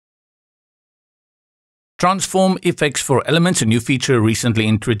Transform effects for elements, a new feature recently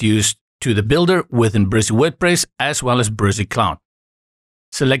introduced to the builder within Brizy WordPress as well as Brizy Cloud.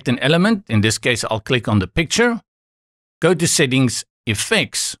 Select an element. In this case, I'll click on the picture, go to Settings,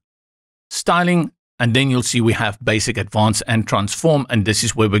 Effects, Styling, and then you'll see we have Basic, Advanced, and Transform, and this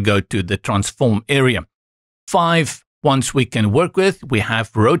is where we go to the Transform area. 5 ones we can work with. We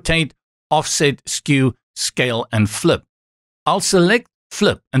have Rotate, Offset, Skew, Scale, and Flip. I'll select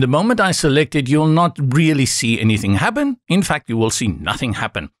Flip, and the moment I select it, you'll not really see anything happen. In fact, you will see nothing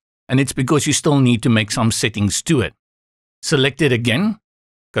happen, and it's because you still need to make some settings to it. Select it again,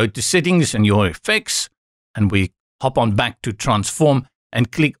 go to Settings and your Effects, and we hop on back to Transform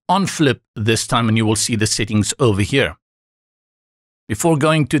and click on Flip this time, and you will see the settings over here. Before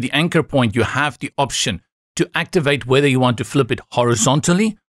going to the anchor point, you have the option to activate whether you want to flip it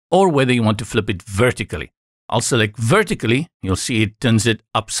horizontally or whether you want to flip it vertically. I'll select vertically. You'll see it turns it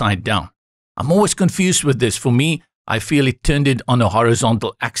upside down. I'm always confused with this. For me, I feel it turned it on a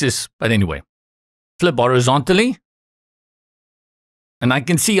horizontal axis. But anyway, flip horizontally. And I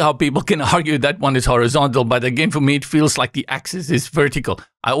can see how people can argue that one is horizontal. But again, for me, it feels like the axis is vertical.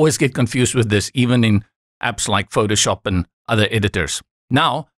 I always get confused with this, even in apps like Photoshop and other editors.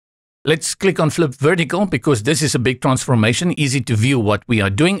 Now, let's click on Flip Vertical because this is a big transformation, easy to view what we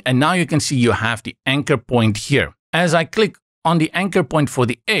are doing. And now you can see you have the anchor point here. As I click on the anchor point for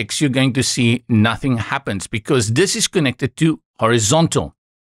the X, you're going to see nothing happens because this is connected to horizontal.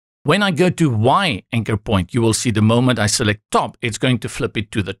 When I go to Y anchor point, you will see the moment I select top, it's going to flip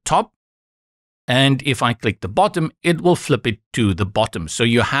it to the top. And if I click the bottom, it will flip it to the bottom. So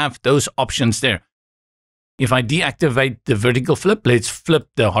you have those options there. If I deactivate the vertical flip, let's flip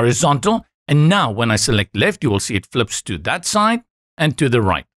the horizontal. And now when I select left, you will see it flips to that side and to the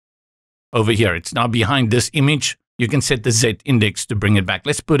right. Over here, it's now behind this image. You can set the Z index to bring it back.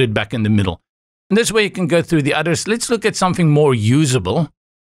 Let's put it back in the middle. And this way you can go through the others. Let's look at something more usable.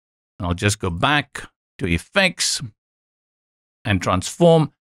 I'll just go back to Effects and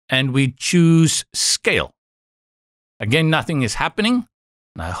Transform, and we choose Scale. Again, nothing is happening.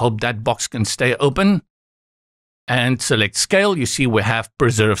 I hope that box can stay open. And select Scale. You see we have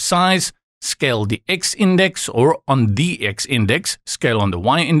Preserve Size, Scale the X index or on the X index, Scale on the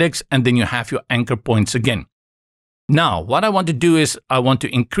Y index, and then you have your anchor points again. Now, what I want to do is I want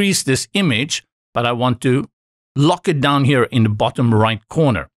to increase this image, but I want to lock it down here in the bottom right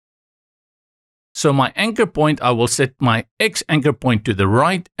corner. So my anchor point, I will set my X anchor point to the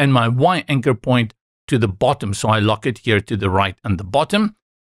right and my Y anchor point to the bottom. So I lock it here to the right and the bottom.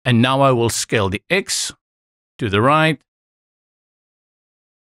 And now I will scale the X to the right.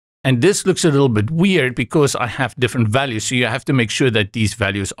 And this looks a little bit weird because I have different values. So you have to make sure that these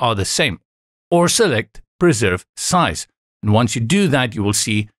values are the same. Or select Preserve Size. And once you do that, you will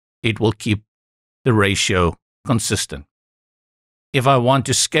see it will keep the ratio consistent. If I want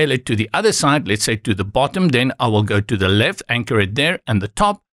to scale it to the other side, let's say to the bottom, then I will go to the left, anchor it there and the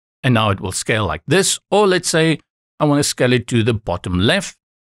top, and now it will scale like this. Or let's say I want to scale it to the bottom left,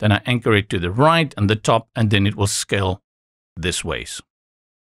 then I anchor it to the right and the top, and then it will scale this ways.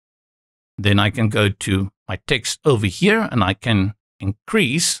 Then I can go to my text over here and I can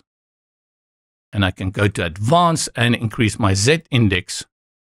increase, and I can go to Advanced and increase my Z index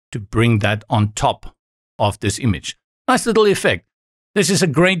to bring that on top of this image. Nice little effect. This is a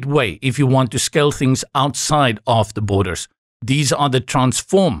great way if you want to scale things outside of the borders. These are the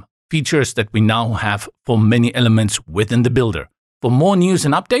transform features that we now have for many elements within the builder. For more news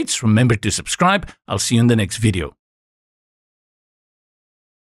and updates, remember to subscribe. I'll see you in the next video.